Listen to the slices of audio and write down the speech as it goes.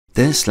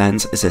This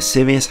lens is a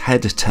serious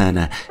head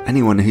turner.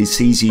 Anyone who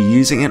sees you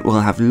using it will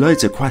have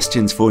loads of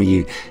questions for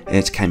you.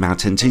 It came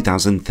out in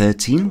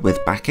 2013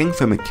 with backing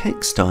from a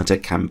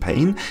Kickstarter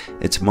campaign.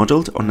 It's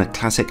modelled on a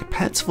classic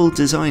Petzval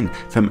design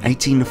from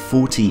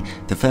 1840,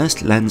 the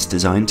first lens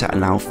designed to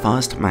allow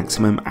fast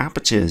maximum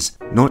apertures.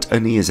 Not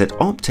only is it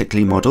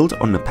optically modelled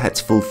on the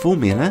Petzval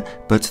formula,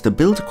 but the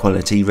build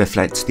quality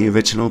reflects the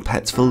original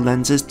Petzval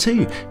lenses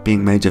too,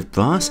 being made of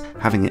brass,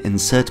 having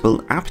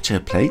insertable aperture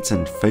plates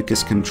and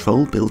focus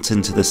control built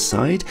into the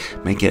side,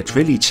 make it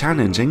really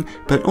challenging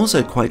but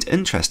also quite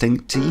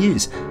interesting to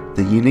use.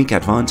 The unique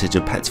advantage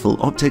of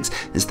Petzval optics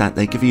is that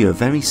they give you a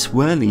very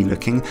swirly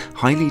looking,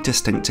 highly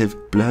distinctive,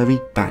 blurry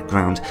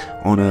background.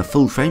 On a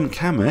full frame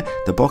camera,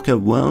 the bokeh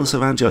whirls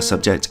around your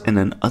subject in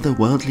an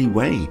otherworldly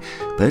way,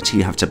 but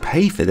you have to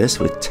pay for this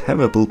with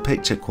terrible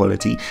picture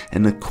quality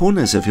in the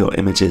corners of your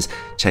images.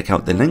 Check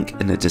out the link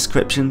in the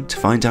description to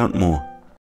find out more.